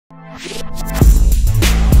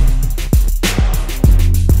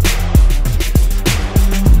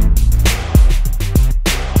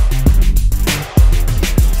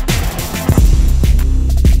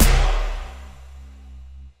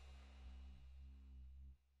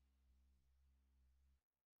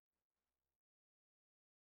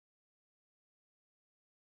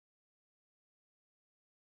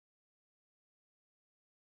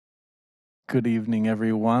Good evening,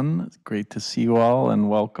 everyone. It's great to see you all, and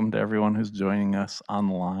welcome to everyone who's joining us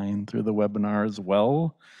online through the webinar as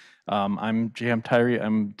well. I'm J.M. Tyree.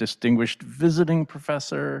 I'm Distinguished Visiting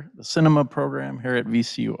Professor, the Cinema Program here at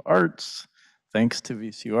VCUarts. Thanks to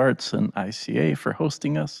VCUarts and ICA for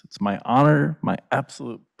hosting us. It's my honor, my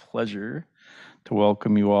absolute pleasure to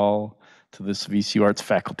welcome you all to this VCUarts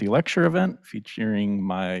faculty lecture event featuring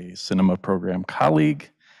my Cinema Program colleague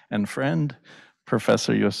and friend,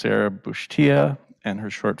 Professor Yossera Bouchtia, and her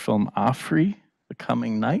short film AFRI, The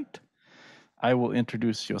Coming Night. I will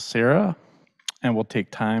introduce Yossera, and we'll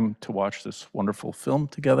take time to watch this wonderful film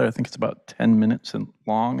together. I think it's about 10 minutes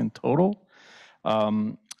long in total.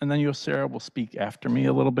 And then Yossera will speak after me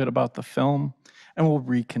a little bit about the film, and we'll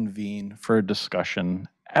reconvene for a discussion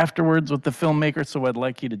afterwards with the filmmaker. So what I'd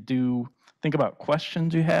like you to do, think about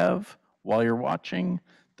questions you have while you're watching.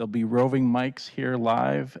 There'll be roving mics here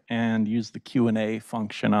live, and use the Q&A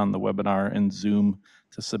function on the webinar and Zoom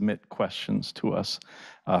to submit questions to us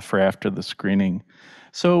for after the screening.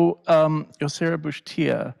 So Yossera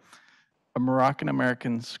Bouchtia, a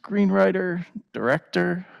Moroccan-American screenwriter,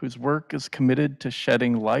 director, whose work is committed to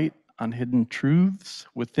shedding light on hidden truths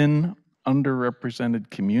within underrepresented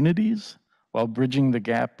communities while bridging the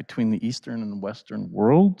gap between the Eastern and Western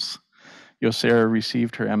worlds. Yossera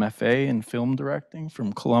received her MFA in film directing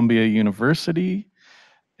from Columbia University,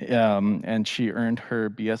 and she earned her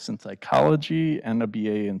BS in psychology and a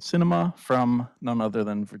BA in cinema from none other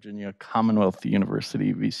than Virginia Commonwealth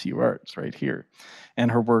University, VCUarts, right here. And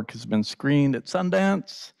her work has been screened at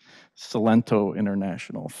Sundance, Salento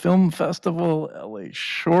International Film Festival, LA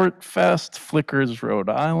Short Fest, Flickers Rhode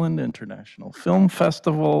Island International Film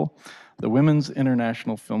Festival, the Women's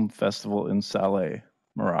International Film Festival in Saleh,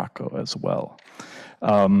 Morocco as well.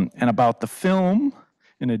 And about the film,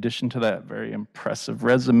 in addition to that very impressive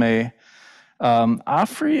resume,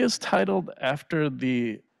 AFRI is titled after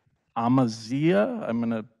the Amazigh, I'm going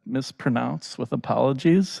to mispronounce with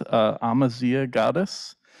apologies, Amazigh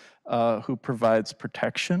goddess, who provides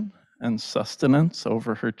protection and sustenance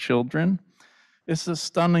over her children. It's a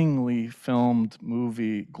stunningly filmed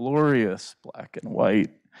movie, glorious black and white,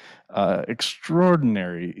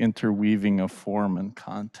 extraordinary interweaving of form and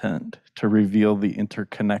content to reveal the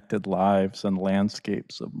interconnected lives and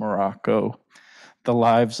landscapes of Morocco. The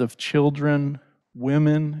lives of children,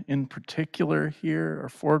 women in particular here are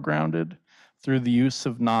foregrounded through the use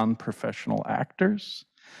of non-professional actors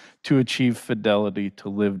to achieve fidelity to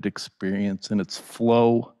lived experience in its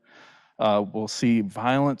flow. We'll see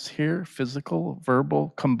violence here, physical,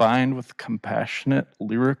 verbal, combined with compassionate,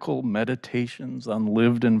 lyrical meditations on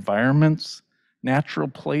lived environments, natural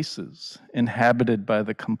places inhabited by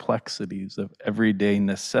the complexities of everyday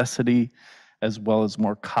necessity, as well as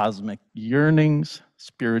more cosmic yearnings,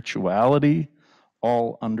 spirituality,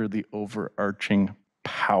 all under the overarching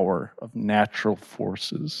power of natural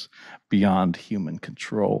forces beyond human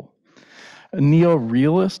control. A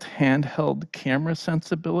neo-realist handheld camera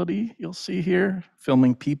sensibility you'll see here,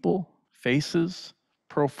 filming people, faces,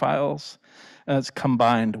 profiles, and it's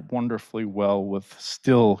combined wonderfully well with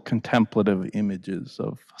still contemplative images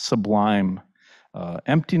of sublime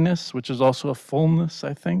emptiness, which is also a fullness,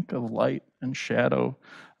 I think, of light and shadow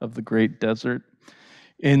of the great desert.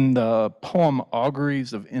 In the poem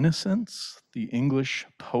Auguries of Innocence, the English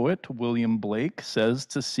poet William Blake says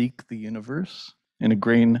to seek the universe in a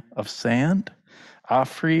grain of sand.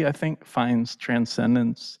 AFRI, I think, finds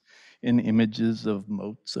transcendence in images of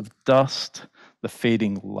motes of dust, the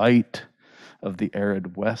fading light of the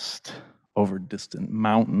arid west over distant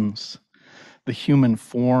mountains, the human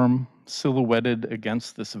form silhouetted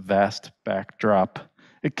against this vast backdrop.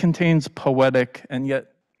 It contains poetic and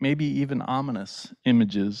yet maybe even ominous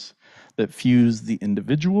images that fuse the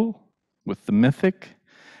individual with the mythic.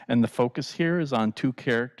 And the focus here is on two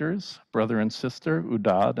characters, brother and sister,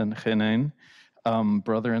 Udad and Henain,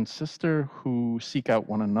 brother and sister who seek out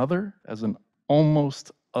one another as an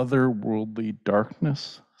almost otherworldly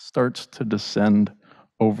darkness starts to descend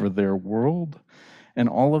over their world. And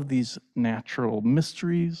all of these natural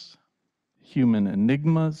mysteries, human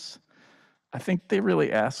enigmas, I think they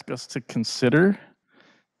really ask us to consider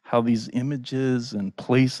how these images and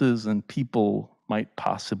places and people might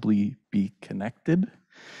possibly be connected.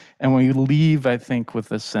 And we leave, I think,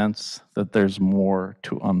 with a sense that there's more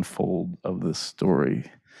to unfold of this story.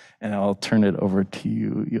 And I'll turn it over to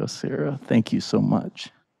you, Yossera. Thank you so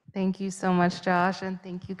much. Thank you so much, Josh, and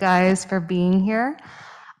thank you guys for being here.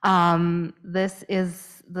 This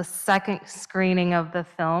is the second screening of the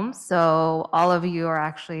film, so all of you are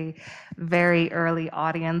actually very early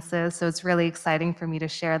audiences, so it's really exciting for me to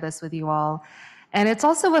share this with you all. And it's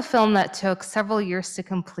also a film that took several years to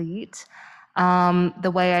complete.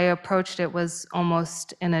 The way I approached it was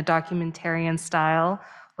almost in a documentarian style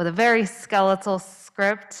with a very skeletal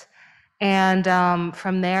script. And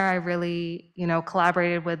from there, I really,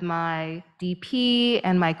 collaborated with my DP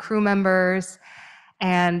and my crew members,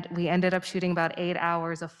 and we ended up shooting about 8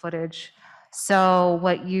 hours of footage. So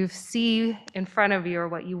what you see in front of you, or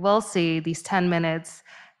what you will see, these 10 minutes,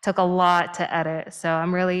 took a lot to edit. So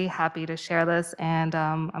I'm really happy to share this, and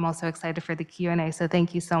I'm also excited for the Q&A. So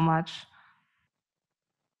thank you so much.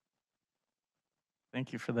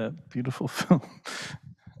 Thank you for that beautiful film.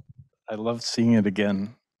 I love seeing it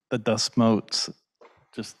again. The dust motes,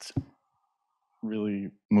 just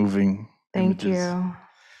really moving Thank images. you.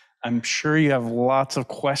 I'm sure you have lots of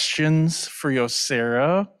questions for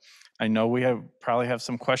Yossera. I know we probably have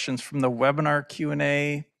some questions from the webinar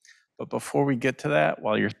Q&A, but before we get to that,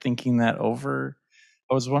 while you're thinking that over,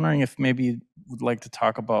 I was wondering if maybe you would like to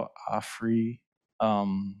talk about AFRI,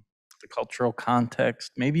 the cultural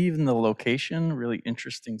context, maybe even the location, really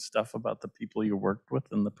interesting stuff about the people you worked with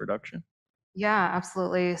in the production. Yeah,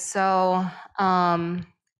 absolutely. So,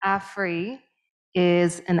 AFRI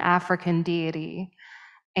is an African deity,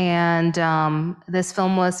 and this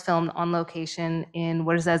film was filmed on location in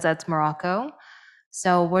Ouarzazate, Morocco.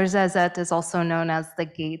 So, Ouarzazate is also known as the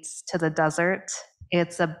gates to the desert.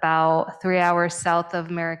 It's about 3 hours south of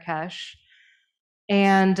Marrakesh.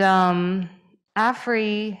 And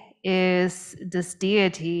AFRI is this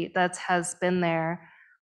deity that has been there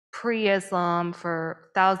pre-Islam for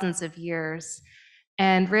thousands of years.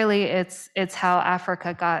 And really, it's how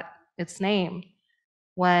Africa got its name.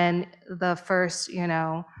 When the first,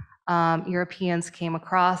 Europeans came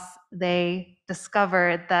across, they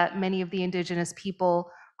discovered that many of the indigenous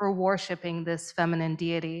people were worshiping this feminine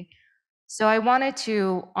deity. So I wanted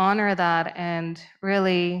to honor that and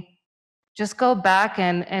really just go back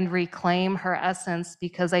and reclaim her essence,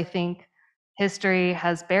 because I think history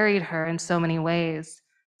has buried her in so many ways.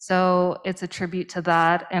 So it's a tribute to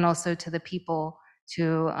that, and also to the people,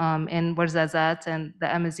 to in Ouarzazate and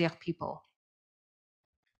the Amazigh people.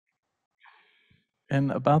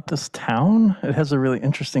 And about this town, it has a really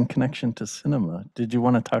interesting connection to cinema. Did you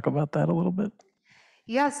want to talk about that a little bit?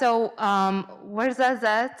 Yeah, so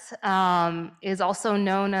Ouarzazate is also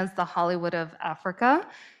known as the Hollywood of Africa.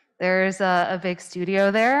 There's a big studio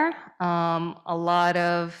there. A lot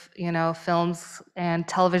of, films and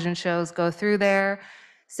television shows go through there.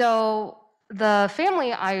 So the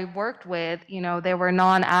family I worked with, they were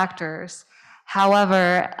non-actors.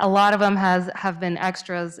 However, a lot of them have been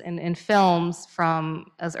extras in films, from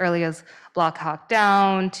as early as Black Hawk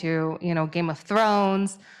Down to, Game of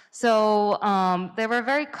Thrones. So they were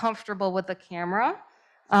very comfortable with the camera.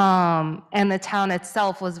 And the town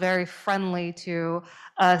itself was very friendly to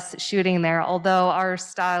us shooting there, although our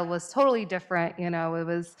style was totally different. It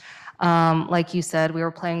was, like you said, we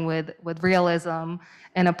were playing with realism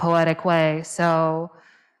in a poetic way. So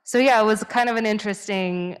yeah, it was kind of an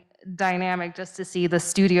interesting dynamic just to see the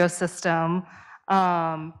studio system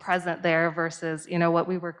present there versus, what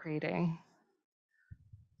we were creating.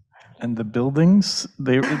 And the buildings,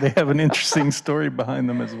 they have an interesting story behind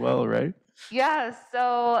them as well, right? Yeah,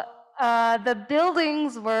 so the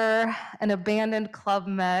buildings were an abandoned Club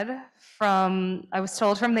Med from, I was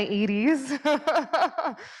told, from the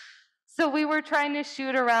 80s. So we were trying to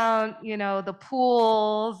shoot around, the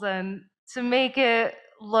pools, and to make it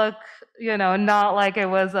look, not like it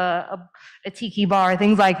was a tiki bar,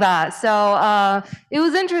 things like that. So it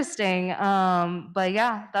was interesting. But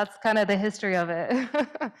yeah, that's kind of the history of it.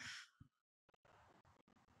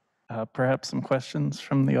 Perhaps some questions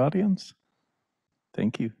from the audience?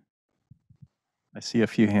 Thank you. I see a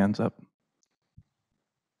few hands up.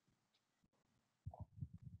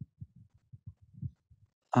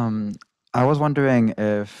 I was wondering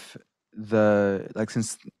if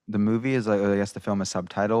since the movie is I guess the film is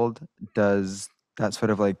subtitled, does that sort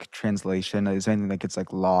of translation, is there anything that gets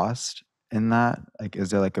lost in that?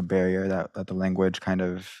 Is there a barrier that the language kind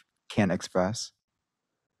of can't express?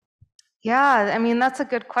 Yeah, I mean, that's a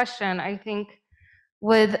good question. I think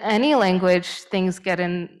with any language, things get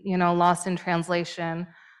lost in translation.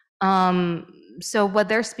 So what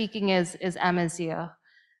they're speaking is Amazigh.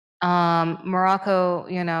 Morocco,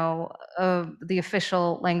 the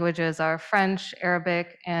official languages are French,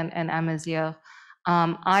 Arabic, and Amazigh.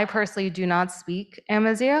 I personally do not speak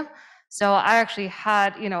Amazigh, so I actually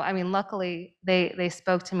had, luckily they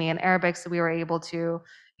spoke to me in Arabic, so we were able to,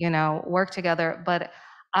 work together. But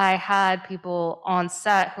I had people on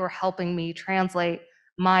set who were helping me translate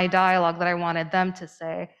my dialogue that I wanted them to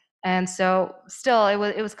say, and so still,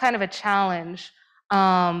 it was kind of a challenge.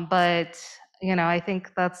 But I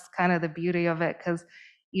think that's kind of the beauty of it, because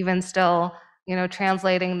even still,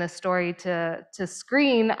 translating the story to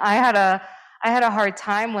screen, I had a hard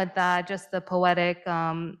time with that, just the poetic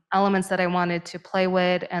elements that I wanted to play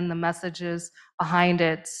with and the messages behind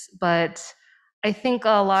it. But I think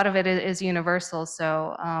a lot of it is universal.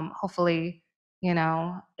 So hopefully,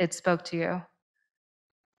 it spoke to you.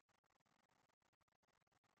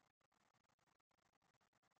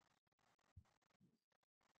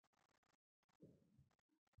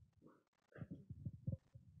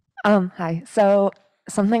 Hi. So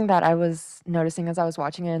something that I was noticing as I was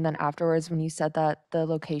watching it, and then afterwards when you said that the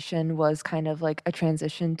location was kind of like a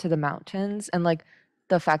transition to the mountains, and like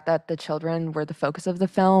the fact that the children were the focus of the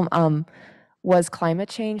film, was climate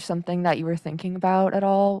change something that you were thinking about at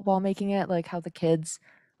all while making it? Like how the kids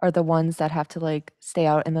are the ones that have to like stay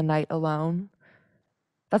out in the night alone?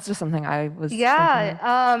 That's just something I was thinking of.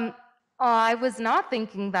 Yeah, I was not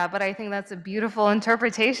thinking that, but I think that's a beautiful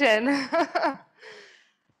interpretation.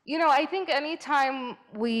 I think anytime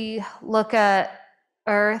we look at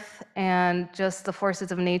Earth and just the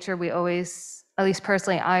forces of nature, we always, at least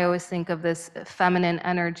personally, I always think of this feminine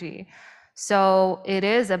energy. So it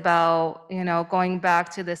is about, going back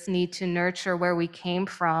to this need to nurture where we came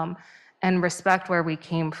from and respect where we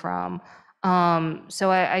came from.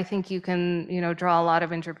 So I think you can, draw a lot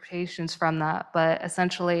of interpretations from that, but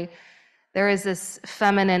essentially, there is this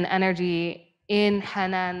feminine energy in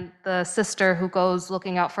Henan, the sister who goes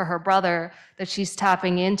looking out for her brother, that she's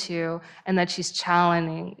tapping into and that she's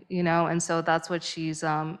challenging, and so that's what she's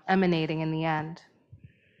emanating in the end.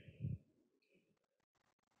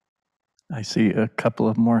 I see a couple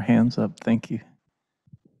of more hands up. Thank you.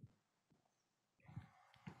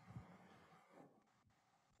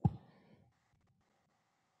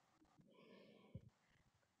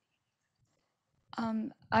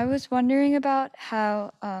 I was wondering about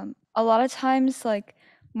how a lot of times like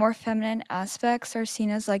more feminine aspects are seen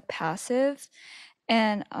as like passive,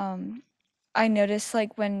 and I noticed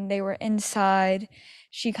like when they were inside,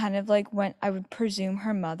 she kind of like went, I would presume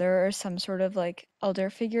her mother or some sort of like elder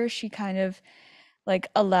figure, she kind of like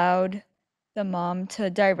allowed the mom to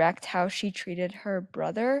direct how she treated her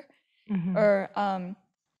brother. Or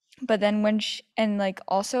but then when she, and like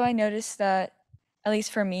also I noticed that at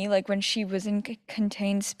least for me, like when she was in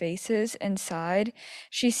contained spaces inside,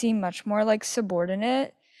 she seemed much more like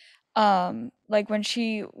subordinate. Like when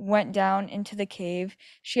she went down into the cave,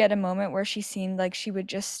 she had a moment where she seemed like she would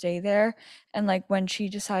just stay there, and like when she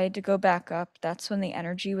decided to go back up, that's when the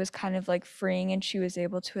energy was kind of like freeing and she was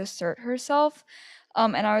able to assert herself.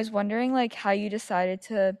 And I was wondering like how you decided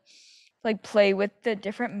to like play with the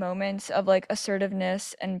different moments of like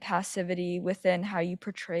assertiveness and passivity within how you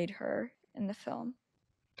portrayed her in the film.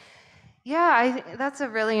 Yeah, that's a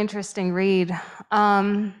really interesting read.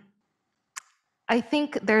 I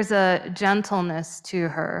think there's a gentleness to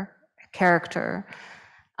her character.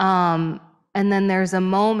 And then there's a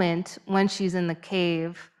moment when she's in the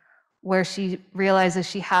cave where she realizes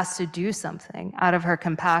she has to do something out of her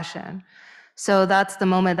compassion. So that's the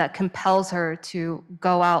moment that compels her to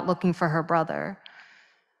go out looking for her brother.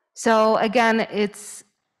 So again, it's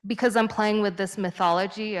because I'm playing with this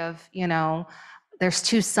mythology of, there's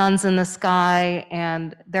two suns in the sky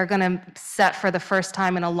and they're going to set for the first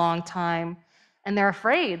time in a long time. And they're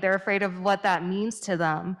afraid. They're afraid of what that means to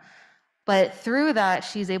them. But through that,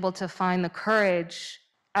 she's able to find the courage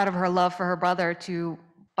out of her love for her brother to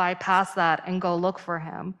bypass that and go look for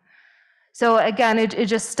him. So again, it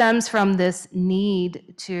just stems from this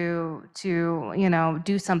need to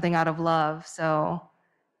do something out of love. So,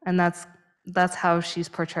 and that's how she's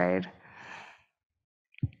portrayed.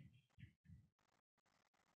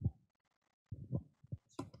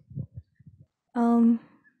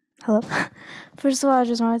 Hello. First of all, I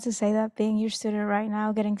just wanted to say that being your student right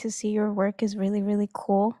now, getting to see your work is really, really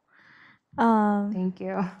cool. Thank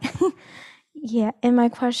you. Yeah, and my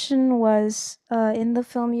question was, in the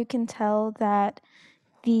film, you can tell that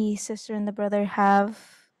the sister and the brother have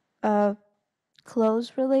a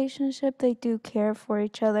close relationship. They do care for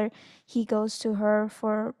each other. He goes to her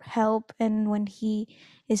for help and when he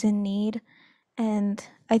is in need. And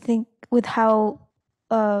I think with how,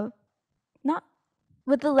 not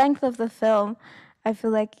with the length of the film, I feel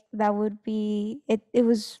like that would be it. It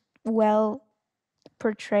was well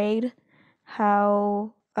portrayed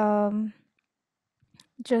how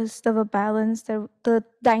just of a balance the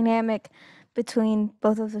dynamic between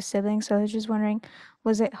both of the siblings. So I was just wondering,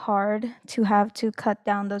 was it hard to have to cut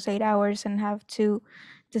down those 8 hours and have to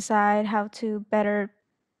decide how to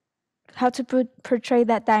portray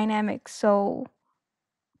that dynamic so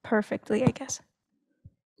perfectly, I guess?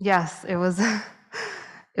 Yes, it was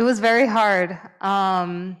it was very hard.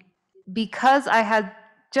 Because I had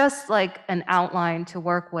just like an outline to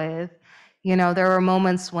work with. You know, there were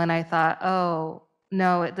moments when I thought, oh,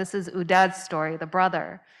 no, this is Udad's story, the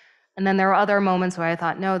brother. And then there were other moments where I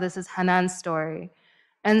thought, no, this is Hanan's story.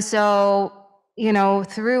 And so, you know,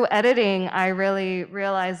 through editing, I really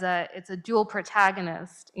realized that it's a dual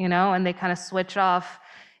protagonist, you know, and they kind of switch off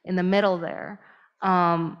in the middle there.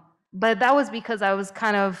 But that was because I was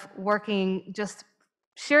kind of working just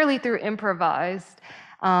sheerly through improvised,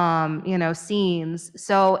 you know, scenes.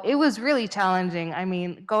 So it was really challenging. I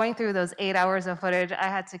mean, going through those 8 hours of footage, I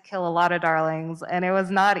had to kill a lot of darlings, and it was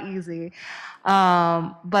not easy.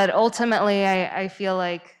 But ultimately, I feel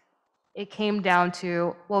like it came down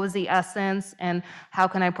to what was the essence and how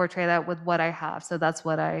can I portray that with what I have. So that's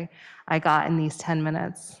what I got in these 10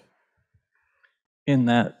 minutes. In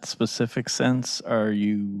that specific sense, are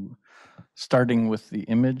you starting with the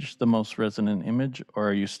image, the most resonant image, or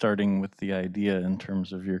are you starting with the idea in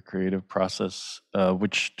terms of your creative process?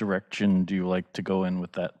 Which direction do you like to go in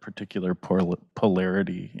with that particular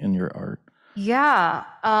polarity in your art? Yeah,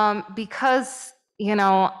 because, you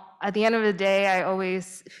know, at the end of the day, I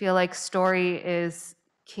always feel like story is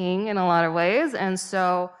king in a lot of ways. And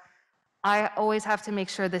so I always have to make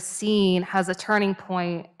sure the scene has a turning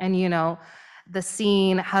point and, you know, the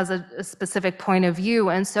scene has a specific point of view.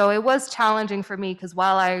 And so it was challenging for me because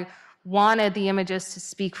while I wanted the images to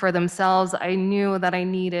speak for themselves, I knew that I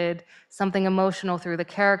needed something emotional through the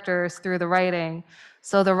characters, through the writing.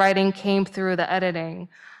 So the writing came through the editing.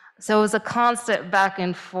 So it was a constant back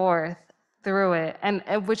and forth through it, and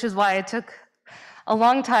which is why it took a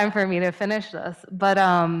long time for me to finish this. But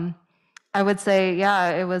I would say,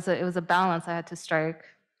 yeah, it was a balance I had to strike.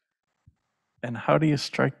 And how do you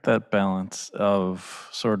strike that balance of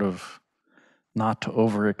sort of not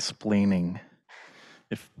over-explaining?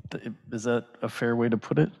 Is that a fair way to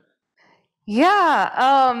put it?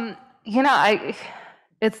 Yeah, you know,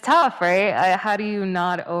 it's tough, right? How do you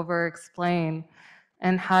not over-explain,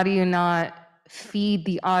 and how do you not feed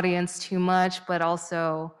the audience too much, but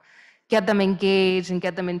also get them engaged and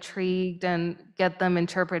get them intrigued and get them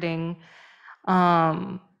interpreting?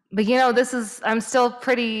 But you know, I'm still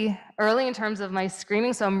pretty early in terms of my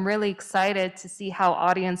screening, so I'm really excited to see how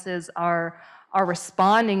audiences are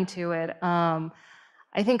responding to it.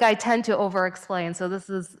 I think I tend to over-explain, so this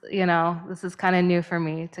is, you know, this is kind of new for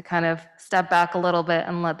me to kind of step back a little bit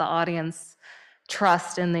and let the audience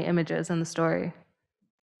trust in the images and the story.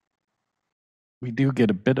 We do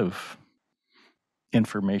get a bit of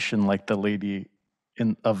information like the lady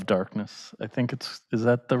of darkness. I think is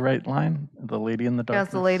that the right line? The lady in the darkness?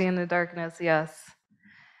 Yes, the lady in the darkness, yes.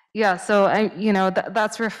 Yeah, so you know,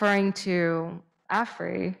 that's referring to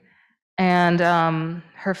AFRI and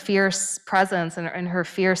her fierce presence and her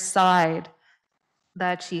fierce side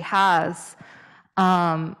that she has.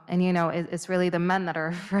 And you know, it's really the men that are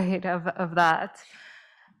afraid of that.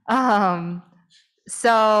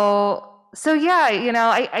 So yeah, you know,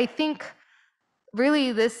 I think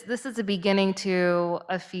really this is a beginning to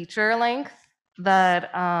a feature length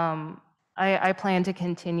that I plan to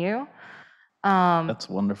continue. That's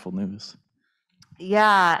wonderful news.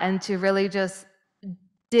 Yeah, and to really just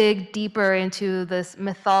dig deeper into this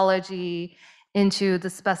mythology, into the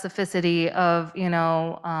specificity of, you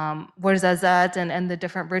know, Wurzazat and the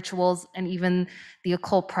different rituals and even the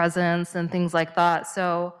occult presence and things like that.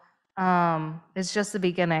 So it's just the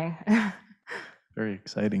beginning. Very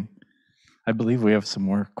exciting. I believe we have some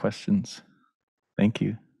more questions. Thank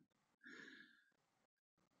you.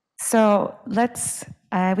 So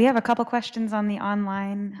we have a couple questions on the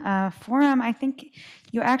online forum. I think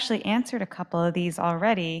you actually answered a couple of these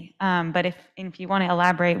already, but if you want to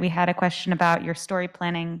elaborate, we had a question about your story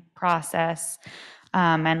planning process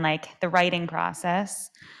and like the writing process,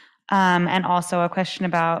 and also a question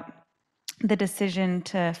about the decision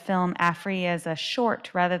to film AFRI as a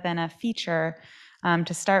short rather than a feature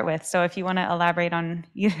to start with. So if you want to elaborate on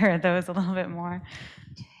either of those a little bit more.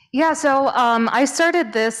 Yeah, so I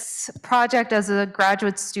started this project as a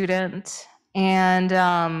graduate student, and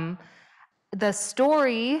the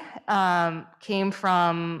story came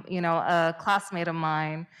from, you know, a classmate of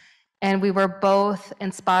mine, and we were both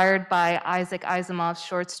inspired by Isaac Asimov's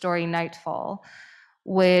short story Nightfall,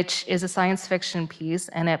 which is a science fiction piece,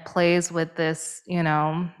 and it plays with this, you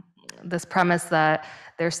know, this premise that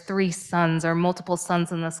there's 3 suns or multiple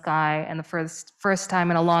suns in the sky, and the first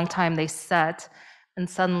time in a long time they set. And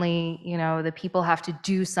suddenly, you know, the people have to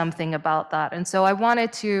do something about that. And so I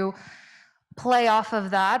wanted to play off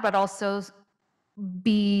of that, but also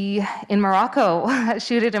be in Morocco,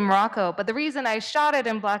 shoot it in Morocco. But the reason I shot it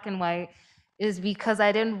in black and white is because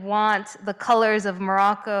I didn't want the colors of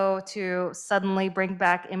Morocco to suddenly bring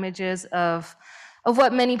back images of of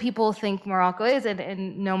what many people think Morocco is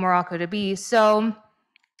and know Morocco to be. So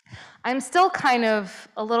I'm still kind of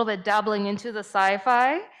a little bit dabbling into the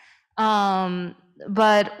sci-fi.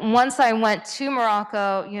 But once I went to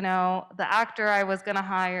Morocco, you know, the actor I was gonna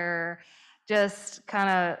hire, just kind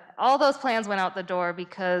of all those plans went out the door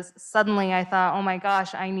because suddenly I thought, oh my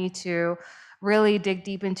gosh, I need to really dig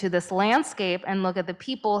deep into this landscape and look at the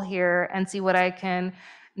people here and see what I can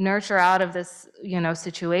nurture out of this, you know,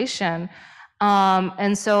 situation.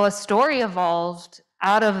 And so a story evolved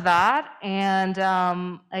out of that. And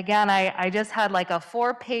again, I just had like a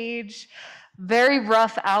 4-page, very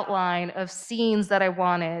rough outline of scenes that I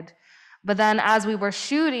wanted. But then as we were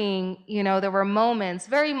shooting, you know, there were moments,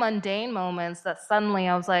 very mundane moments, that suddenly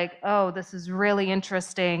I was like, oh, this is really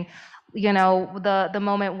interesting. You know, the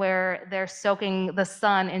moment where they're soaking the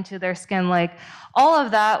sun into their skin, like all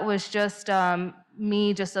of that was just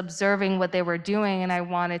me just observing what they were doing, and I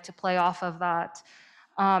wanted to play off of that.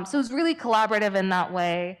 So it was really collaborative in that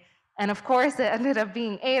way. And of course, it ended up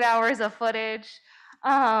being 8 hours of footage.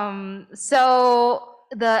 So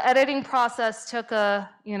the editing process took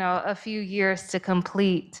a few years to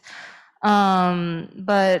complete.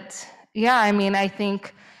 But yeah, I mean, I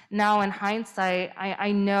think now in hindsight,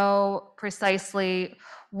 I know precisely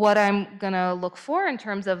what I'm gonna look for in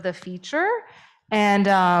terms of the feature. And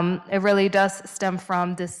it really does stem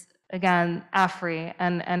from this, again, AFRI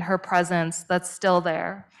and her presence that's still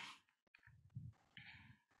there.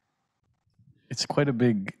 It's quite a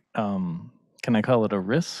big, can I call it a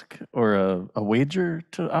risk or a wager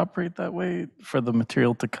to operate that way for the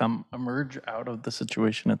material to emerge out of the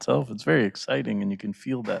situation itself? It's very exciting, and you can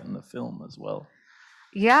feel that in the film as well.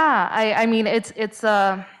 Yeah, I mean, it's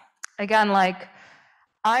again, like,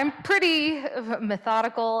 I'm pretty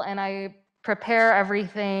methodical and I prepare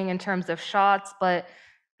everything in terms of shots, but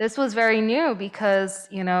this was very new because,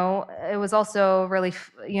 you know, it was also really,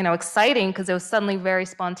 you know, exciting because it was suddenly very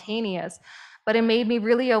spontaneous. But it made me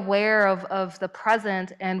really aware of the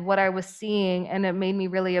present and what I was seeing, and it made me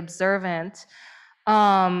really observant.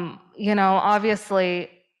 You know, obviously,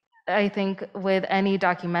 I think with any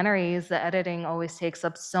documentaries, the editing always takes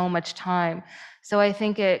up so much time. So I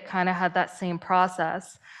think it kind of had that same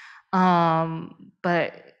process.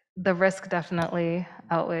 But the risk definitely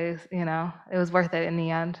outweighs, you know, it was worth it in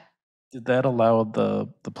the end. Did that allow the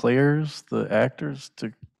players, the actors,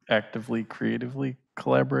 to actively, creatively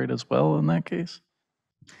collaborate as well in that case?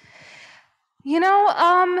 You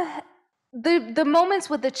know, the moments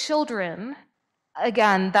with the children,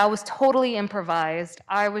 again, that was totally improvised.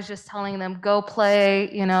 I was just telling them, go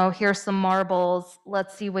play, you know, here's some marbles,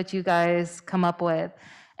 let's see what you guys come up with.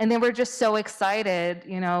 And they were just so excited,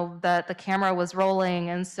 you know, that the camera was rolling.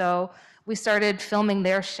 And so we started filming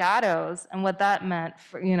their shadows and what that meant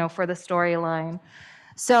for, you know, for the storyline.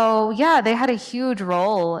 So yeah, they had a huge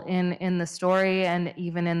role in the story and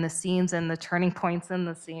even in the scenes and the turning points in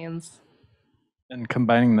the scenes. And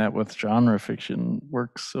combining that with genre fiction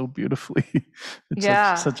works so beautifully. It's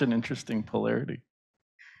Yeah. such an interesting polarity.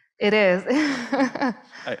 It is.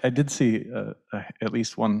 I did see at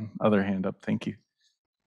least one other hand up. Thank you.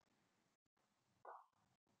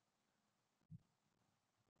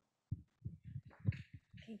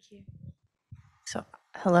 Thank you. So,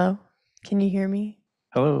 hello, can you hear me?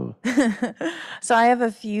 Hello. So I have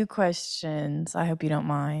a few questions. I hope you don't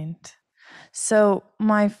mind. So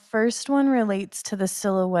my first one relates to the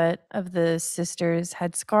silhouette of the sister's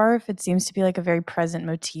headscarf. It seems to be like a very present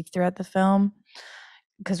motif throughout the film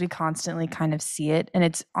because we constantly kind of see it, and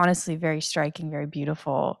it's honestly very striking, very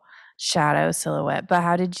beautiful shadow silhouette. But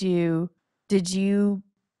how did you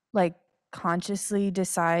like consciously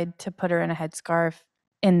decide to put her in a headscarf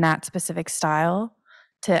in that specific style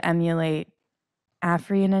to emulate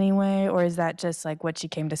AFRI in any way, or is that just like what she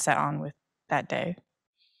came to set on with that day?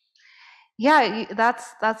 Yeah,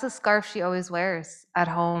 that's a scarf she always wears at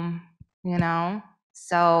home, you know?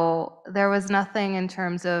 So there was nothing in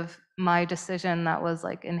terms of my decision that was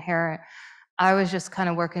like inherent. I was just kind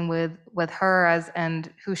of working with her as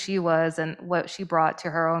and who she was and what she brought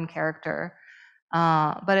to her own character.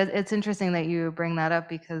 But it's interesting that you bring that up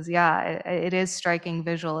because yeah, it is striking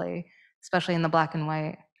visually, especially in the black and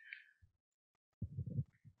white.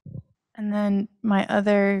 And then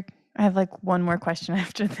I have like one more question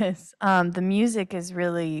after this. The music is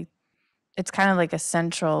really, it's kind of like a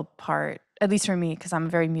central part, at least for me, because I'm a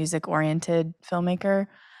very music oriented filmmaker.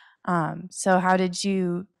 So how did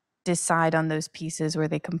you decide on those pieces? Were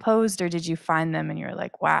they composed or did you find them and you're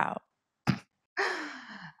like, wow?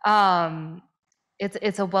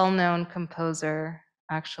 It's a well-known composer,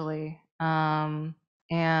 actually. And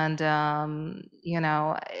you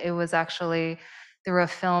know, it was actually through a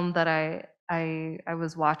film that I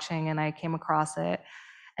was watching and I came across it.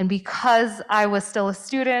 And because I was still a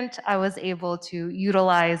student, I was able to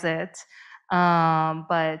utilize it.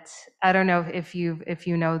 But I don't know if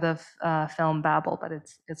you know the film Babel, but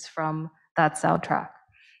it's from that soundtrack.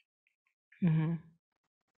 Mm-hmm.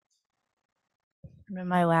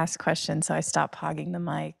 My last question, so I stopped hogging the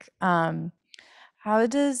mic. How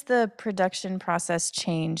does the production process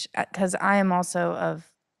change? Because I am also of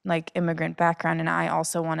like immigrant background, and I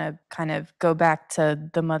also want to kind of go back to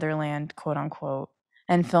the motherland, quote unquote,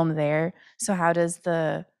 and film there. So how does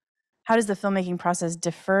the filmmaking process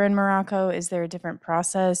differ in Morocco? Is there a different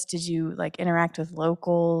process? Did you like interact with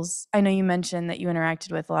locals? I know you mentioned that you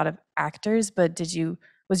interacted with a lot of actors, but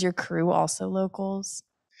was your crew also locals?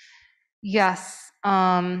 Yes,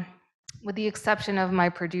 with the exception of my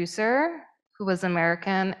producer, who was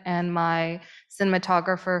American, and my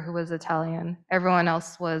cinematographer, who was Italian. Everyone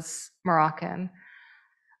else was Moroccan.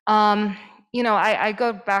 I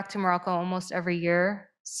go back to Morocco almost every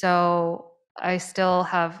year, so I still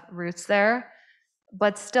have roots there.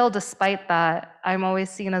 But still, despite that, I'm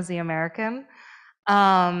always seen as the American.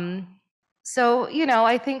 I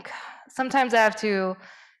think sometimes I have to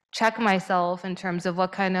check myself in terms of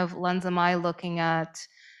what kind of lens am I looking at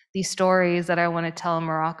these stories that I want to tell in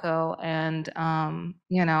Morocco, and am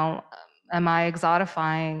I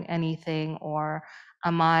exotifying anything, or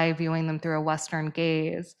am I viewing them through a Western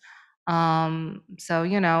gaze? It's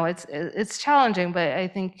challenging, but I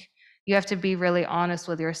think you have to be really honest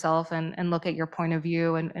with yourself and look at your point of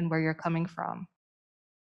view and where you're coming from.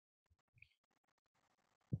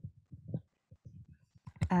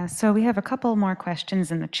 So we have a couple more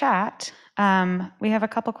questions in the chat. We have a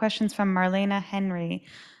couple questions from Marlena Henry.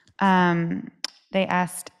 They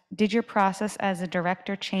asked, did your process as a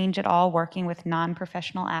director change at all working with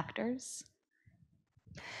non-professional actors?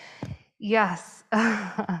 Yes.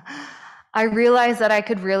 I realized that I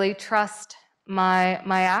could really trust my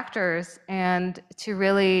actors and to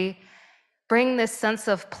really bring this sense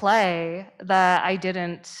of play that I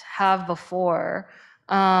didn't have before.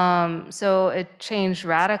 So it changed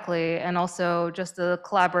radically, and also just the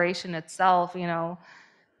collaboration itself,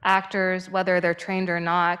 actors, whether they're trained or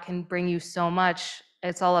not, can bring you so much.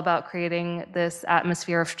 It's all about creating this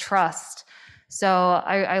atmosphere of trust. So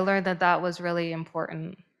I learned that was really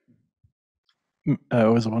important. I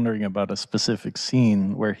was wondering about a specific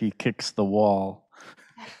scene where he kicks the wall.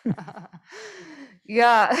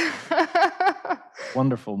 Yeah.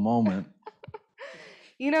 Wonderful moment.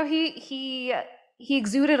 He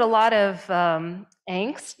exuded a lot of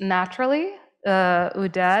angst naturally.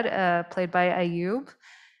 Udad, played by Ayub.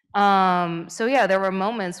 There were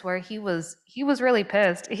moments where he was really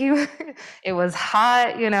pissed. It was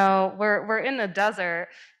hot. We're in the desert.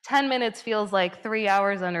 10 minutes feels like 3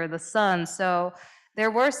 hours under the sun. So there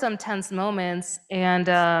were some tense moments, and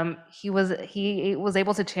he was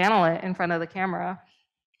able to channel it in front of the camera.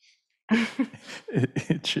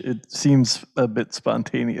 It seems a bit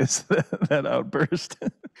spontaneous, that outburst.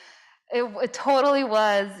 It totally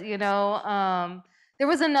was. There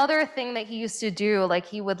was another thing that he used to do, like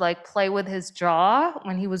he would like play with his jaw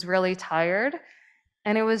when he was really tired,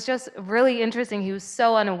 and it was just really interesting. He was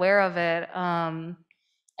so unaware of it.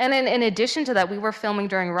 And in addition to that, we were filming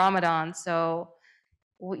during Ramadan, so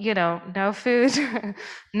no food,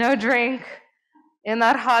 no drink in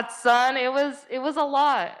that hot sun. It was a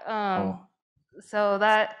lot. So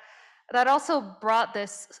that also brought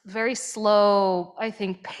this very slow, I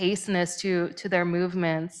think, paceness to their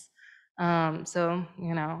movements.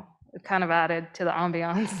 It kind of added to the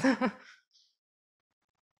ambiance.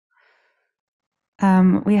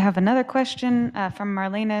 We have another question from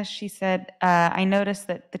Marlena. She said, I noticed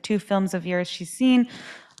that the 2 films of yours she's seen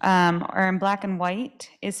are in black and white.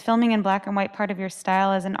 Is filming in black and white part of your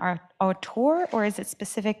style as an auteur, or is it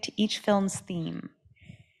specific to each film's theme?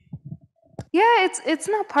 Yeah, it's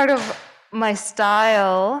not part of my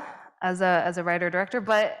style as a writer director,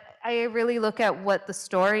 but I really look at what the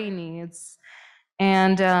story needs,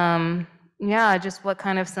 and just what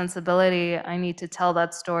kind of sensibility I need to tell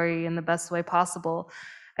that story in the best way possible.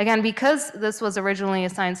 Again, because this was originally a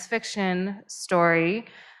science fiction story,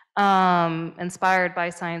 inspired by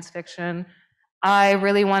science fiction, I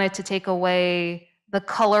really wanted to take away the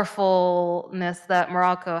colorfulness that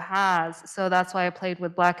Morocco has. So that's why I played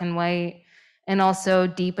with black and white, and also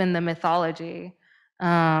deepen the mythology.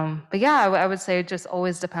 I would say it just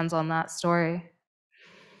always depends on that story.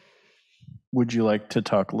 Would you like to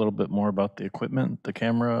talk a little bit more about the equipment, the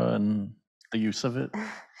camera, and the use of it?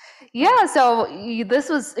 Yeah, so this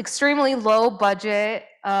was extremely low budget.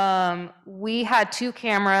 We had 2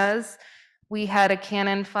 cameras. we had a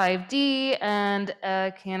Canon 5D and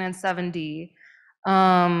a Canon 7D.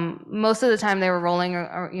 Most of the time they were rolling,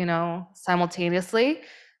 simultaneously,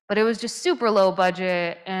 but it was just super low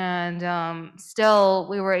budget, and still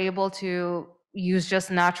we were able to use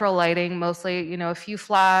just natural lighting, mostly, a few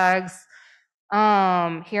flags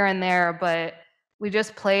here and there, but we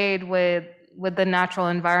just played with the natural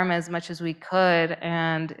environment as much as we could,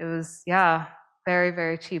 and it was, very,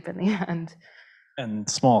 very cheap in the end. And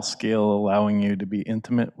small scale, allowing you to be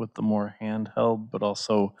intimate with the more handheld, but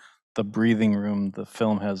also the breathing room the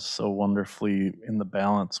film has so wonderfully in the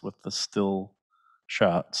balance with the still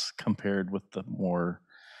shots compared with the more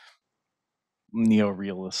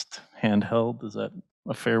neo-realist handheld. Is that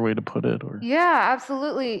a fair way to put it? Or Yeah,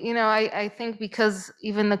 absolutely. I think because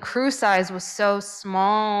even the crew size was so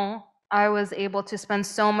small, I was able to spend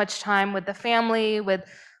so much time with the family, with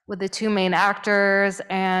the two main actors,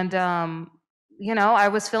 and I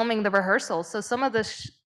was filming the rehearsals. So some of the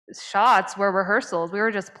shots were rehearsals. We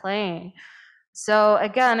were just playing. So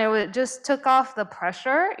again, just took off the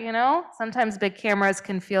pressure. Sometimes big cameras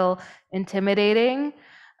can feel intimidating,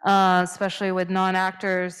 especially with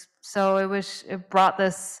non-actors. So it brought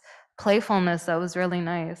this playfulness that was really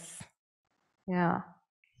nice. Yeah.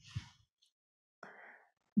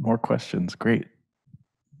 more questions? Great.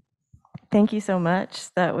 Thank you so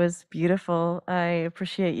much. That was beautiful. I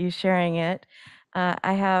appreciate you sharing it.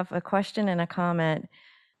 I have a question and a comment.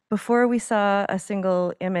 Before we saw a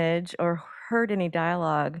single image or heard any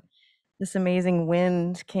dialogue, this amazing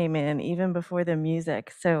wind came in even before the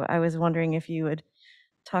music. So I was wondering if you would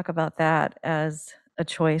talk about that as a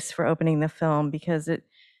choice for opening the film, because at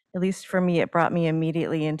least for me, it brought me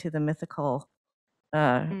immediately into the mythical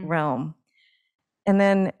realm. And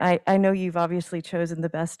then I know you've obviously chosen the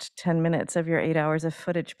best 10 minutes of your 8 hours of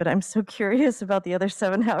footage, but I'm so curious about the other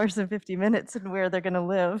 7 hours and 50 minutes and where they're going to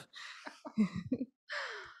live.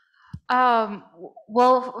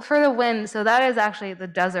 Well, for the wind, so that is actually the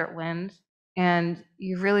desert wind, and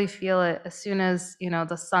you really feel it as soon as,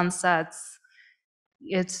 the sun sets.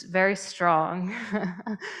 It's very strong,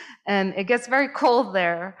 and it gets very cold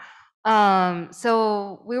there.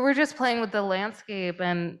 So we were just playing with the landscape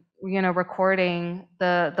and, recording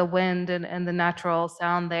the wind and the natural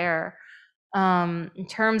sound there. In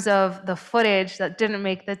terms of the footage that didn't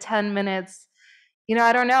make the 10 minutes,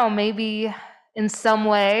 I don't know, maybe in some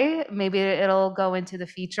way, maybe it'll go into the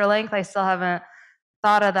feature length. I still haven't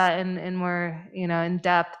thought of that in more, in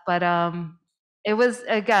depth, but it was,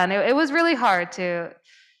 again, it was really hard to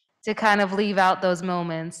kind of leave out those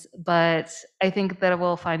moments, but I think that it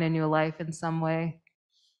will find a new life in some way.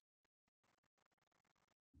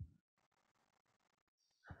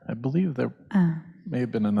 I believe there may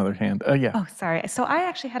have been another hand. Yeah. Oh, sorry. So I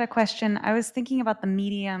actually had a question. I was thinking about the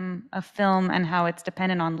medium of film and how it's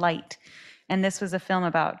dependent on light. And this was a film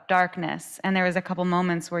about darkness. And there was a couple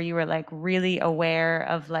moments where you were like really aware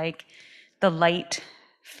of like the light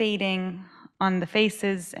fading on the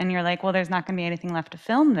faces. And you're like, well, there's not going to be anything left to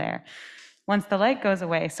film there once the light goes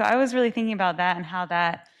away. So I was really thinking about that and how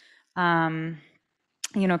that,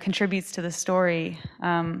 contributes to the story.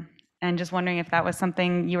 And just wondering if that was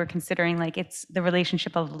something you were considering, like it's the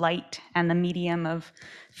relationship of light and the medium of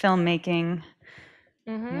filmmaking.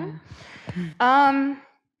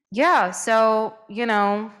 Yeah, so,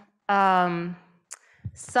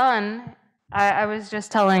 sun, I was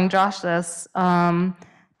just telling Josh this a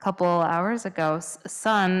couple hours ago.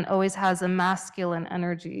 Sun always has a masculine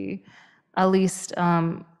energy, at least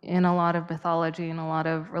in a lot of mythology, in a lot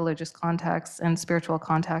of religious contexts and spiritual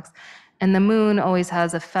contexts. And the moon always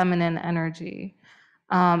has a feminine energy.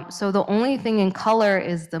 So the only thing in color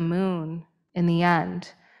is the moon in the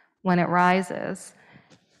end when it rises.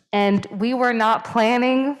 And we were not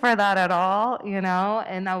planning for that at all,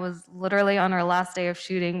 and that was literally on our last day of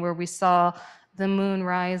shooting where we saw the moon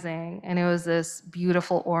rising, and it was this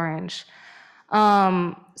beautiful orange.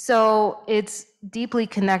 So it's deeply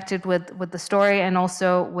connected with the story and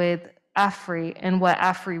also with AFRI and what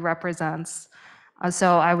AFRI represents.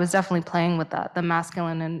 So I was definitely playing with that, the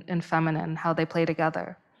masculine and feminine, how they play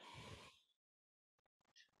together.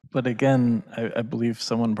 But again, I believe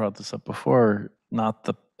someone brought this up before, not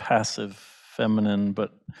the passive feminine,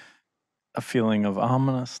 but a feeling of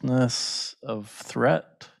ominousness, of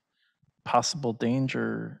threat, possible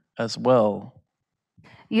danger as well.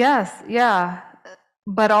 Yes, yeah,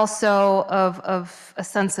 but also of a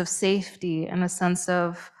sense of safety and a sense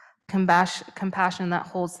of compassion that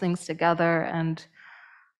holds things together and,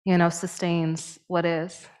 sustains what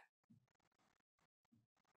is.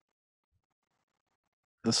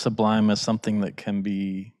 The sublime is something that can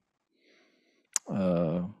be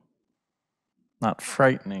not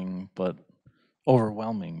frightening, but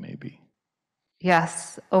Overwhelming, maybe.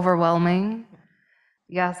 Yes, overwhelming.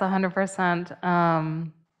 Yes, 100%.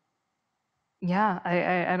 Yeah,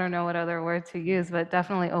 I don't know what other word to use, but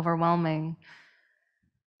definitely overwhelming.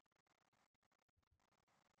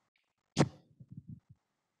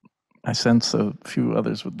 I sense a few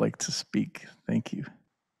others would like to speak. Thank you.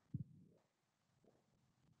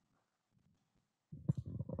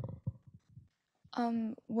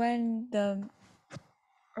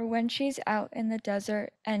 When she's out in the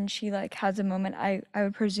desert and she like has a moment, I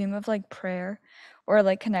would presume of like prayer or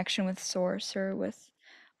like connection with source or with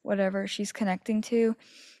whatever she's connecting to.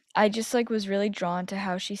 I just like was really drawn to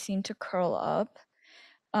how she seemed to curl up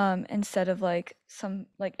instead of like some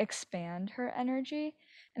like expand her energy.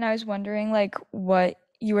 And I was wondering like what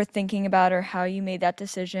you were thinking about or how you made that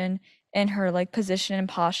decision in her like position and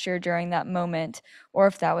posture during that moment, or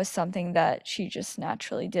if that was something that she just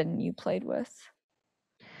naturally did and you played with.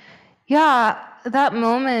 Yeah, that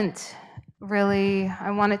moment really,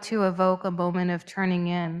 I wanted to evoke a moment of turning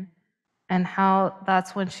in and how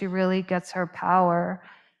that's when she really gets her power.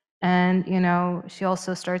 And, you know, she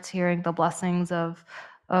also starts hearing the blessings of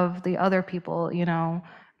the other people, you know,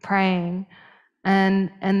 praying.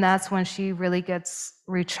 And that's when she really gets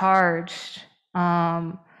recharged.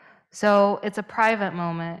 So it's a private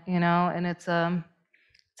moment, you know, and it's a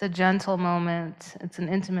gentle moment, it's an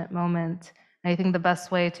intimate moment. And I think the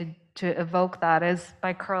best way to evoke that is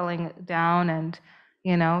by curling down and,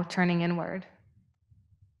 you know, turning inward.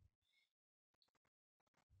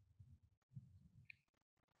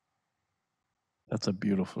 That's a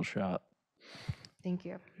beautiful shot. Thank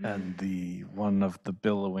you. And the one of the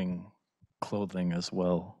billowing clothing as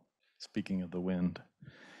well, speaking of the wind.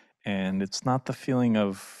 And it's not the feeling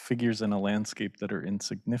of figures in a landscape that are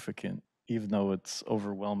insignificant, even though it's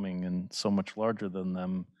overwhelming and so much larger than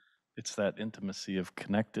them. It's that intimacy of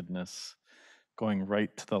connectedness going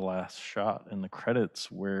right to the last shot in the credits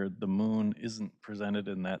where the moon isn't presented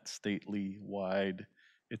in that stately, wide,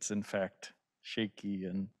 it's in fact shaky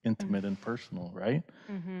and intimate and personal, right?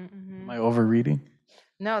 Am I overreading?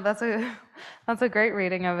 No, that's a that's a great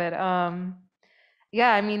reading of it.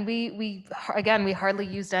 Yeah, I mean, we hardly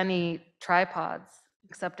used any tripods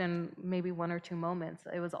except in maybe one or two moments.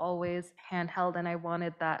 It was always handheld, and I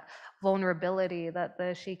wanted that vulnerability that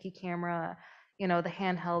the shaky camera, you know, the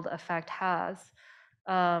handheld effect has.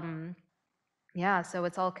 Um, yeah, so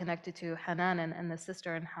it's all connected to Hanan and the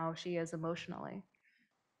sister and how she is emotionally.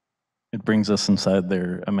 It brings us inside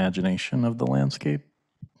their imagination of the landscape.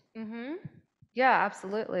 Mm-hmm. Yeah,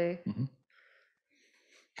 absolutely. Mhm.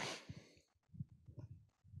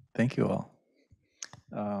 Thank you all.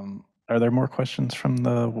 Are there more questions from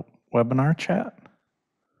the webinar chat?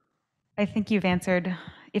 I think you've answered,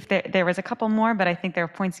 if there was a couple more, but I think there are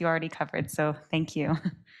points you already covered, so thank you.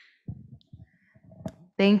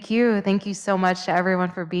 Thank you. Thank you so much to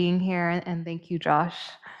everyone for being here, and thank you, Josh.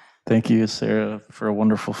 Thank you, Sarah, for a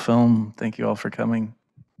wonderful film. Thank you all for coming.